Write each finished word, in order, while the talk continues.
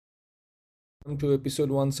Welcome to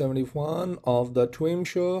episode 171 of the Twim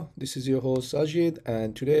Show. This is your host Sajid,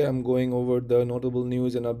 and today I'm going over the notable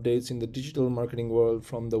news and updates in the digital marketing world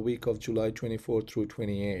from the week of July 24 through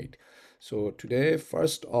 28. So, today,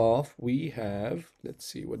 first off, we have, let's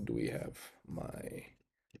see, what do we have? My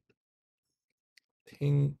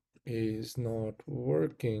thing is not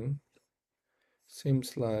working.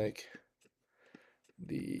 Seems like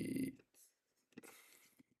the.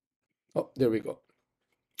 Oh, there we go.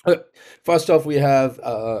 Okay. First off, we have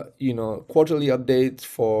quarterly updates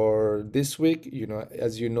for this week.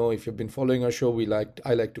 As you know, if you've been following our show,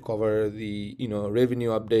 I like to cover the revenue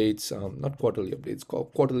updates, not quarterly updates,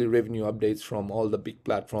 quarterly revenue updates from all the big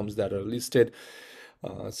platforms that are listed,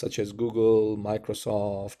 such as Google,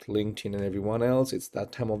 Microsoft, LinkedIn, and everyone else. It's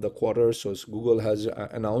that time of the quarter, so Google has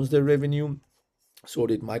announced their revenue. So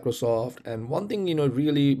did Microsoft. And one thing,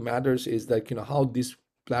 really matters is that, how these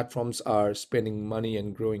platforms are spending money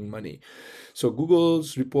and growing money. So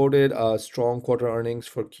Google's reported strong quarter earnings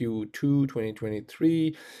for Q2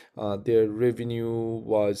 2023. Their revenue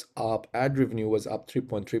was up, ad revenue was up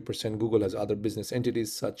 3.3%. Google has other business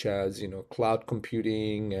entities such as, cloud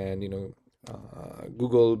computing and,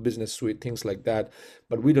 Google Business Suite, things like that.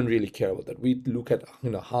 But we don't really care about that. We look at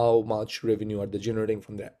how much revenue are they generating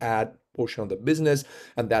from the ad portion of the business,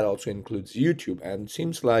 and that also includes YouTube. And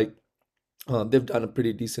seems like they've done a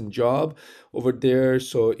pretty decent job over there.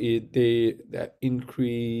 So that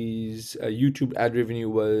increase YouTube ad revenue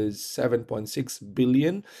was 7.6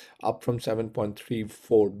 billion, up from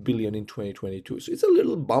 7.34 billion in 2022. So it's a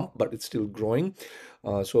little bump, but it's still growing.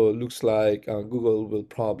 So it looks like Google will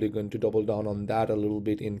probably going to double down on that a little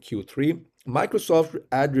bit in Q3. Microsoft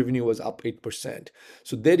ad revenue was up 8%.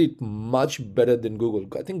 So they did much better than Google.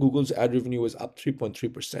 I think Google's ad revenue was up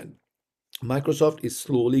 3.3%. Microsoft is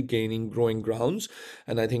slowly growing grounds,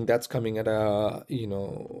 and I think that's coming at a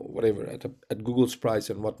whatever at Google's price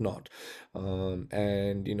and whatnot.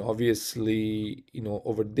 And obviously,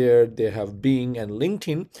 over there they have Bing and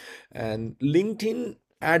LinkedIn, and LinkedIn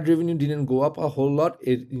ad revenue didn't go up a whole lot.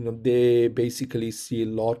 They basically see a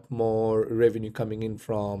lot more revenue coming in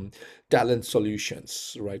from talent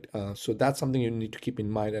solutions, right? So that's something you need to keep in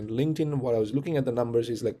mind. And LinkedIn, what I was looking at the numbers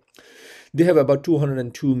is like they have about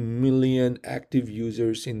 202 million active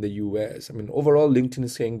users in the US. I mean, overall, LinkedIn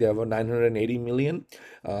is saying they have about 980 million.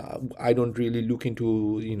 I don't really look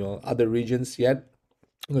into, other regions yet,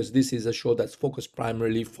 because this is a show that's focused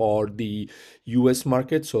primarily for the US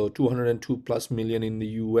market. So 202 plus million in the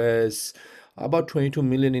US, about 22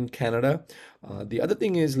 million in Canada. The other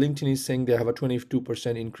thing is LinkedIn is saying they have a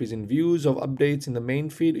 22% increase in views of updates in the main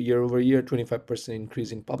feed year over year, 25%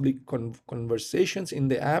 increase in public conversations in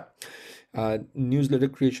the app. Newsletter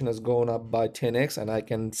creation has gone up by 10x, and I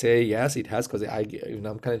can say yes, it has, because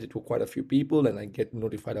I'm connected to quite a few people, and I get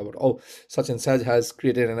notified about, oh, such and such has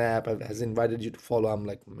created an app, has invited you to follow. I'm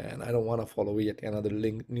like, man, I don't want to follow yet another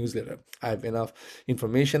link newsletter. I have enough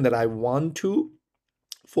information that I want to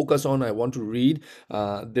focus on, I want to read.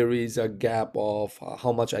 There is a gap of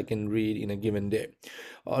how much I can read in a given day.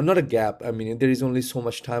 Not a gap, I mean, there is only so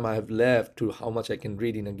much time I have left to how much I can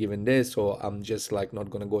read in a given day. So I'm just like not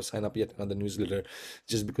going to go sign up yet another newsletter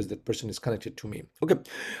just because that person is connected to me. Okay.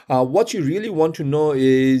 What you really want to know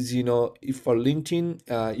is, if for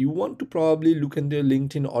LinkedIn, you want to probably look in their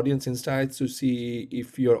LinkedIn audience insights to see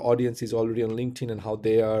if your audience is already on LinkedIn and how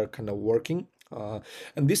they are kind of working.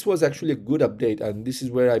 And this was actually a good update, and this is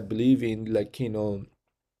where I believe in, like,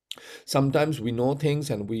 sometimes we know things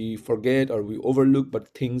and we forget or we overlook,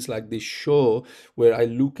 but things like this show where I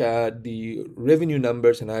look at the revenue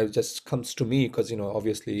numbers and I just comes to me because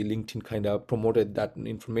obviously LinkedIn kind of promoted that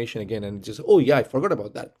information again, and just, oh yeah, I forgot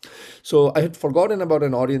about that. So I had forgotten about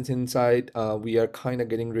an audience insight. We are kind of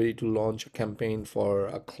getting ready to launch a campaign for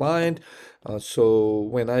a client. So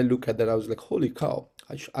when I look at that, I was like, holy cow,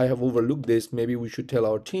 I have overlooked this. Maybe we should tell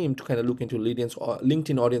our team to kind of look into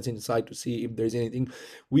LinkedIn audience insight to see if there's anything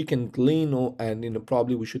we can glean, and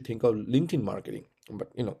probably we should think of LinkedIn marketing.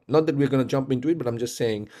 But not that we're going to jump into it, but I'm just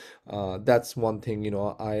saying that's one thing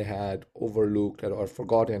I had overlooked or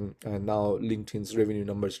forgotten, and now LinkedIn's revenue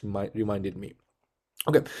numbers reminded me.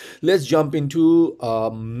 Okay, let's jump into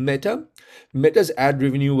Meta. Meta's ad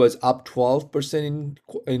revenue was up 12%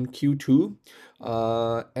 in Q2,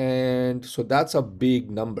 and so that's a big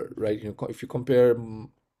number, right? If you compare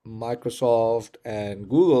Microsoft and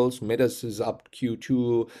Google's, Meta's is up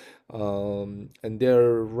Q2, and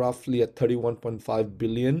they're roughly at 31.5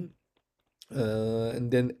 billion.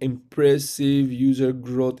 And then impressive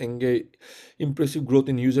growth in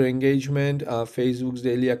user engagement. Facebook's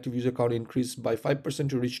daily active user count increased by 5%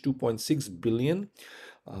 to reach 2.6 billion.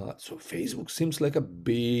 So Facebook seems like a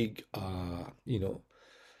big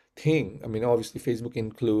thing. I mean, obviously, Facebook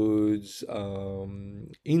includes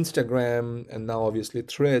Instagram, and now obviously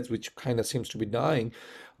Threads, which kind of seems to be dying.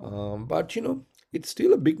 But it's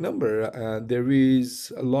still a big number. There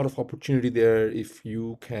is a lot of opportunity there if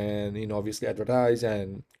you can, obviously advertise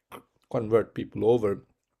and convert people over.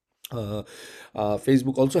 Uh,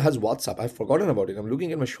 Facebook also has WhatsApp. I've forgotten about it. I'm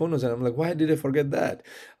looking at my show notes and I'm like, why did I forget that?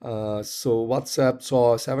 So WhatsApp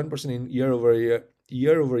saw 7% in year over year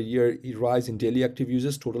rise in daily active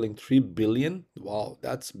users, totaling 3 billion. Wow,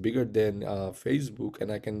 that's bigger than Facebook,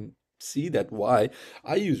 and I can see that why.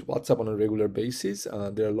 I use WhatsApp on a regular basis.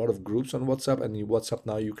 There are a lot of groups on WhatsApp, and in WhatsApp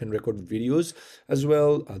now you can record videos as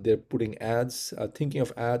well. They're putting ads, thinking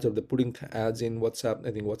of ads, or they're putting ads in WhatsApp.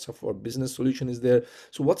 I think WhatsApp for Business solution is there.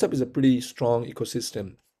 So WhatsApp is a pretty strong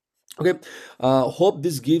ecosystem. Okay, hope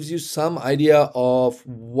this gives you some idea of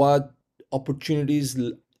what opportunities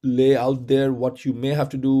lay out there, what you may have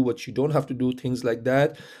to do, what you don't have to do, things like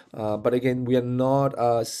that. But again, we are not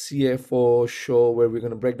a CFO show where we're going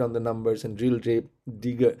to break down the numbers and drill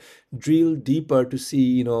deeper to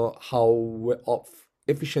see, how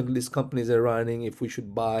efficiently these companies are running, if we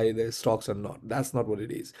should buy their stocks or not. That's not what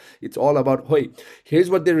it is. It's all about, hey, here's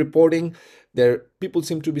what they're reporting. Their people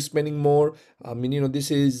seem to be spending more. I mean, this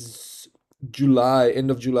is July, end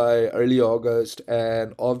of July, early August,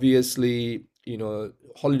 and obviously,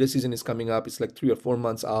 holiday season is coming up. It's like 3 or 4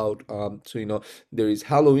 months out. So, there is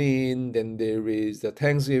Halloween, then there is the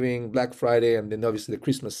Thanksgiving, Black Friday, and then obviously the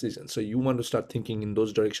Christmas season. So you want to start thinking in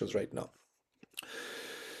those directions right now.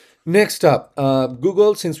 Next up,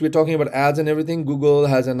 Google, since we're talking about ads and everything, Google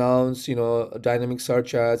has announced, dynamic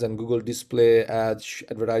search ads and Google display ads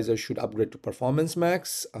advertisers should upgrade to Performance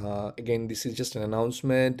Max. Again, this is just an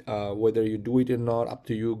announcement. Whether you do it or not, up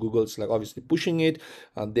to you. Google's like obviously pushing it.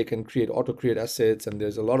 They can auto create assets, and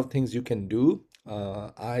there's a lot of things you can do.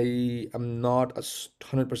 I am not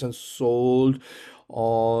 100% sold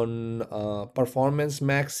on Performance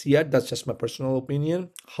Max yet. That's just my personal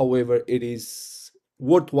opinion. However, it is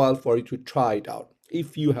worthwhile for you to try it out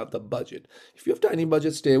if you have the budget. If you have tiny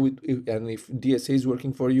budget, stay with it, and if DSA is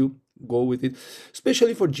working for you, go with it.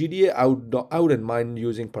 Especially for GDA, I wouldn't mind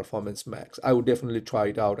using Performance Max. I would definitely try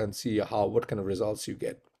it out and see what kind of results you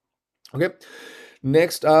get. Okay.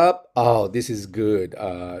 Next up, oh, this is good.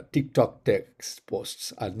 TikTok text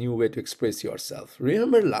posts, a new way to express yourself.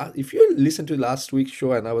 Remember, if you listened to last week's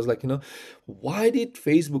show, and I was like, why did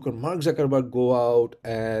Facebook or Mark Zuckerberg go out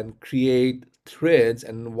and create threads,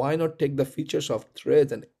 and why not take the features of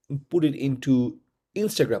threads and put it into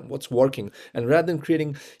Instagram? What's working? And rather than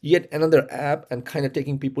creating yet another app and kind of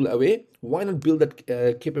taking people away, why not build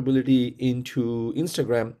that capability into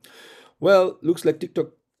Instagram? Well, looks like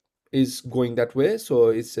TikTok is going that way. So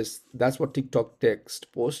it's just that's what TikTok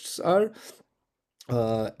text posts are.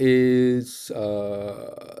 Let's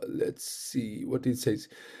see what it says.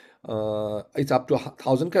 It's up to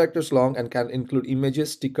 1,000 characters long and can include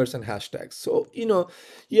images, stickers, and hashtags. So,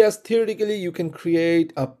 yes, theoretically, you can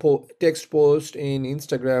create a text post in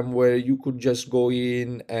Instagram where you could just go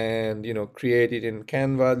in and, create it in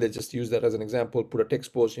Canva. Let's just use that as an example, put a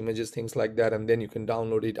text post, images, things like that, and then you can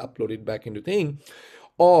download it, upload it back into thing.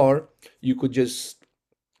 Or you could just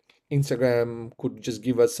Instagram could just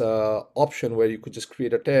give us a option where you could just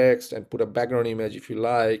create a text and put a background image if you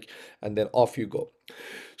like, and then off you go.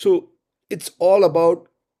 So it's all about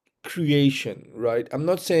creation, right? I'm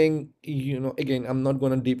not saying, again, I'm not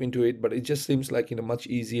going to deep into it, but it just seems like, much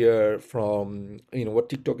easier from, what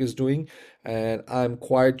TikTok is doing. And I'm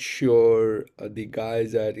quite sure the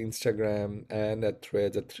guys at Instagram and at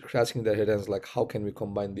Threads are scratching their heads like, how can we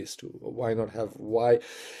combine these two? Why?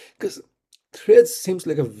 Because Threads seems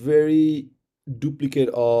like a very duplicate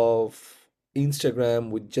of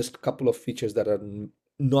Instagram with just a couple of features that are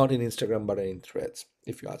not in Instagram but are in Threads,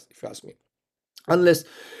 if you ask me. Unless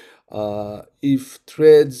if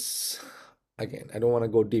Threads, again, I don't want to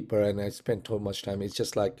go deeper and I spend too much time. It's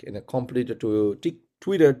just like in a competitor to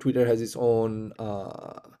Twitter. Twitter has its own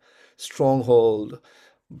stronghold,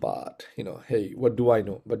 but hey, what do I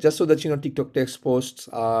know? But just so that TikTok text posts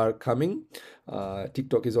are coming.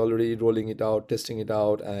 TikTok is already rolling it out, testing it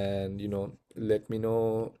out, and let me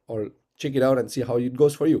know or check it out and see how it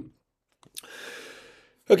goes for you.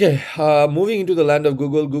 Okay, moving into the land of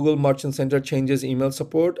Google, Google Merchant Center changes email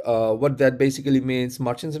support. What that basically means,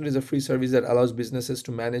 Merchant Center is a free service that allows businesses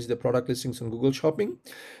to manage their product listings on Google Shopping.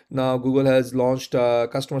 Now, Google has launched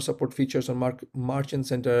customer support features on Merchant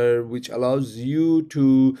Center, which allows you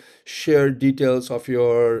to share details of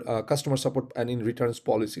your customer support and in returns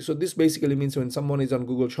policy. So this basically means when someone is on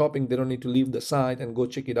Google Shopping, they don't need to leave the site and go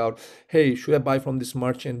check it out. Hey, should I buy from this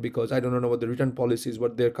merchant because I don't know what the return policy is,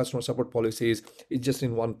 what their customer support policy is. It's just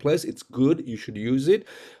in one place. It's good. You should use it.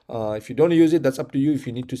 If you don't use it, that's up to you. If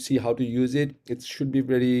you need to see how to use it, it should be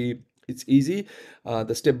very, it's easy.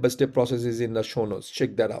 The step-by-step process is in the show notes.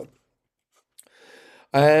 Check that out.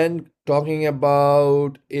 And talking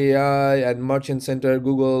about AI and Merchant Center,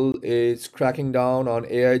 Google is cracking down on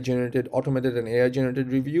AI generated, automated, and AI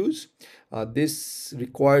generated reviews. This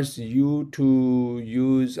requires you to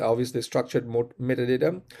use obviously structured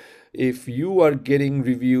metadata. If you are getting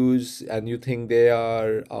reviews and you think they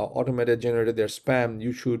are automated, generated, they're spam,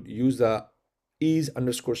 you should use the is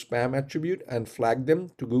underscore spam attribute and flag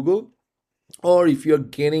them to Google. Or if you're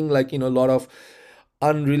getting like a lot of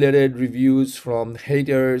unrelated reviews from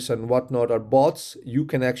haters and whatnot or bots, you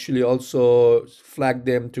can actually also flag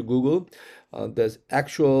them to Google. The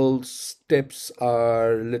actual steps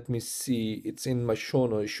are, let me see, it's in my show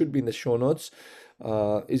notes. It should be in the show notes.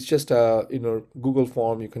 It's just a Google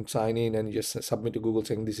form. You can sign in and you just submit to Google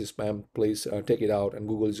saying this is spam. Please take it out, and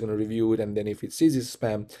Google is going to review it. And then if it sees it's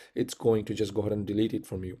spam, it's going to just go ahead and delete it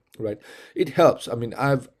from you. Right? It helps. I mean,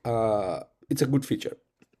 it's a good feature.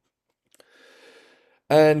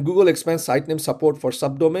 And Google expands site name support for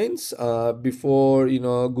subdomains. Before,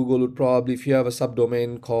 Google would probably, if you have a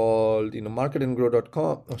subdomain called,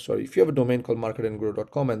 marketandgrow.com, oh, sorry, if you have a domain called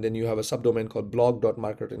marketandgrow.com and then you have a subdomain called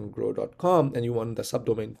blog.marketandgrow.com and you want the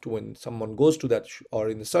subdomain to, when someone goes to that or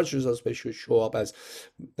in the search results page, should show up as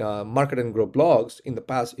Market and Grow blogs. In the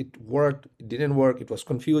past, it worked, it didn't work, it was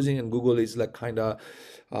confusing, and Google is like kind of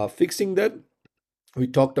fixing that. We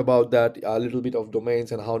talked about that a little bit of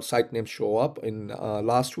domains and how site names show up in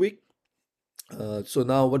last week. So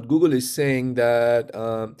now what Google is saying that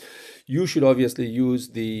you should obviously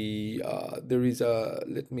use the there is a,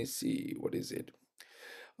 let me see, what is it,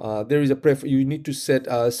 there is a you need to set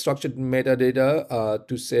structured metadata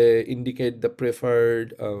to say indicate the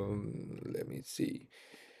preferred let me see,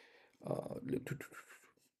 uh,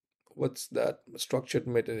 what's that structured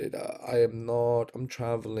metadata. I'm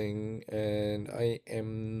traveling and I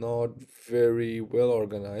am not very well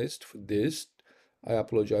organized for this. I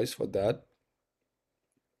apologize for that.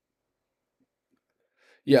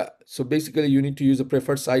 Yeah, so basically you need to use a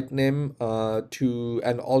preferred site name to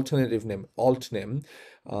an alternative name, alt name,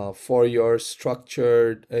 for your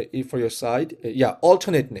structured, for your site. Yeah,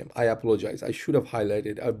 alternate name. I apologize. I should have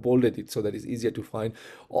highlighted, I bolded it so that it's easier to find.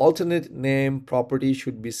 Alternate name property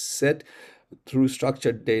should be set through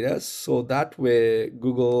structured data. So that way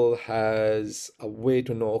Google has a way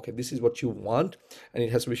to know, okay, this is what you want, and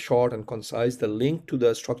it has to be short and concise. The link to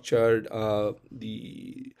the structured,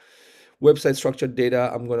 the website structured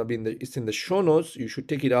data, I'm gonna be in the, it's in the show notes. You should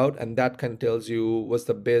take it out, and that can tells you what's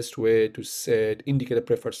the best way to set indicate a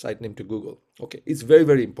preferred site name to Google. Okay, it's very,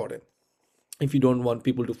 very important. If you don't want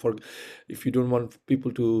people to if you don't want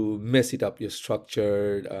people to mess it up, your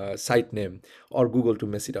structured site name, or Google to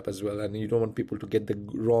mess it up as well, and you don't want people to get the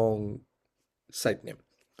wrong site name.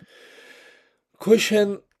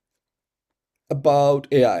 Question about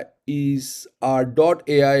AI is, are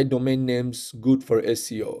 .ai domain names good for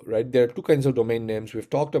SEO, right? There are two kinds of domain names. We've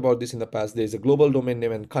talked about this in the past. There's a global domain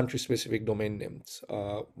name and country specific domain names,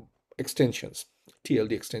 extensions,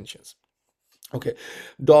 TLD extensions. Okay,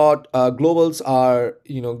 globals are,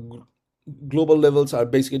 global levels are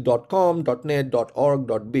basically .com, .net,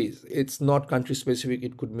 .org, .biz. It's not country specific.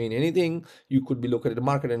 It could mean anything. You could be located at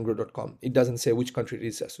marketandgrow.com. It doesn't say which country it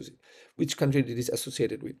is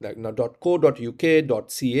associated, with. Like now .co, .uk,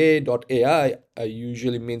 .ca, .ai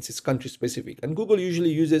usually means it's country specific. And Google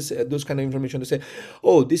usually uses those kind of information to say,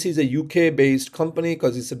 oh, this is a UK based company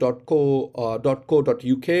because it's a .co.uk,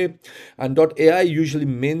 and .ai usually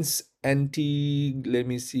means let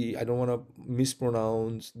me see, I don't want to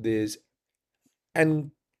mispronounce this,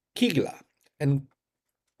 Anguilla, and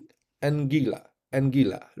Anguilla,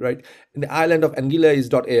 right? And the island of Anguilla is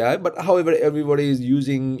 .ai, but however, everybody is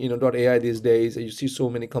using, .ai these days. You see so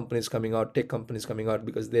many companies coming out, tech companies coming out,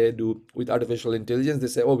 because they do with artificial intelligence. They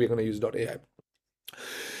say, oh, we're going to use .ai.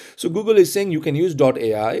 So Google is saying you can use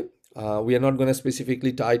 .ai. We are not going to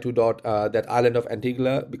specifically tie to that island of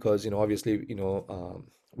Antigua because, obviously,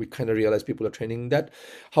 we kind of realize people are training that.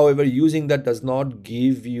 However, using that does not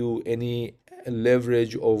give you any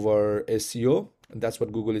leverage over SEO. And that's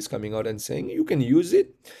what Google is coming out and saying. You can use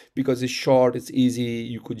it because it's short, it's easy.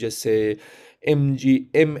 You could just say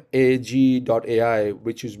mag.ai,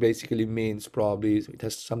 which is basically means probably it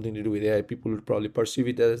has something to do with AI. People would probably perceive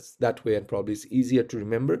it as that way, and probably it's easier to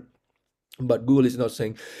remember. But Google is not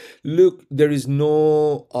saying, look, there is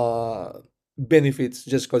no benefits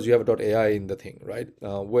just because you have a .ai in the thing, right?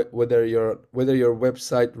 Whether your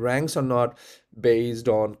website ranks or not based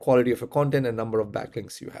on quality of your content and number of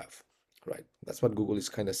backlinks you have, right? That's what Google is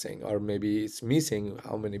kind of saying. Or maybe it's me saying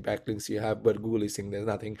how many backlinks you have, but Google is saying there's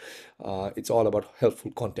nothing. It's all about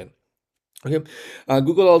helpful content. Okay.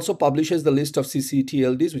 Google also publishes the list of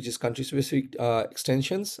CCTLDs, which is country-specific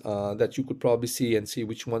extensions that you could probably see and see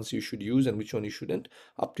which ones you should use and which one you shouldn't.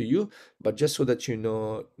 Up to you. But just so that you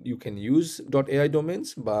know, you can use .ai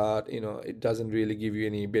domains, but it doesn't really give you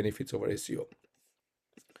any benefits over SEO.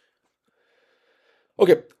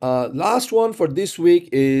 Okay, last one for this week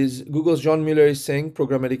is Google's John Mueller is saying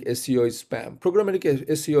programmatic SEO is spam. Programmatic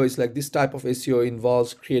SEO is like this type of SEO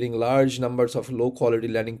involves creating large numbers of low quality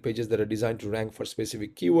landing pages that are designed to rank for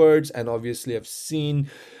specific keywords. And obviously, I've seen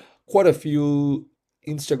quite a few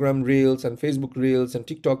Instagram reels and Facebook reels and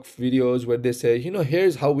TikTok videos where they say,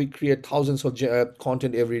 here's how we create thousands of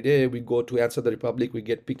content every day. We go to Answer the Republic, we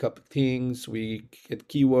get pick up things, we get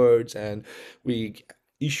keywords, and we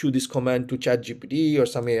issue this command to ChatGPT or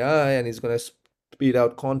some AI, and it's going to spit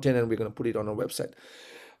out content, and we're going to put it on our website.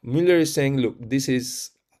 Mueller is saying, look, this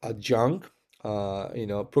is a junk.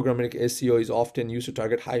 Programmatic SEO is often used to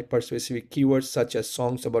target hyper-specific keywords such as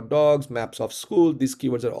songs about dogs, maps of school. These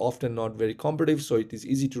keywords are often not very competitive, so it is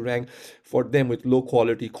easy to rank for them with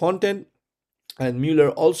low-quality content. And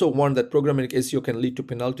Mueller also warned that programmatic SEO can lead to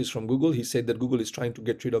penalties from Google. He said that Google is trying to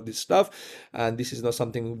get rid of this stuff, and this is not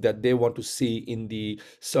something that they want to see in the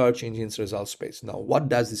search engine's result space. Now, what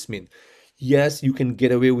does this mean? Yes, you can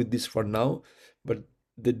get away with this for now, but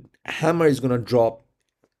the hammer is going to drop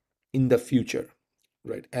in the future,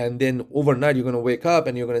 right? And then overnight, you're going to wake up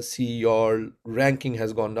and you're going to see your ranking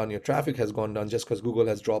has gone down, your traffic has gone down just because Google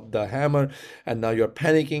has dropped the hammer, and now you're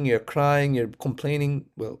panicking, you're crying, you're complaining.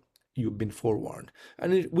 Well, you've been forewarned.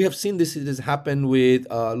 And we have seen this. It has happened with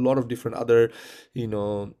a lot of different other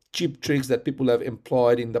cheap tricks that people have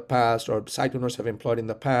employed in the past, or site owners have employed in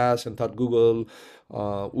the past, and thought Google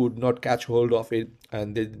would not catch hold of it,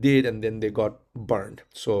 and they did, and then they got burned.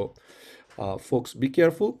 So folks, be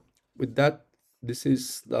careful with that. This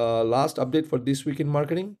is the last update for this week in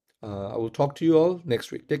marketing. I will talk to you all next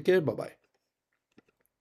week. Take care. Bye bye.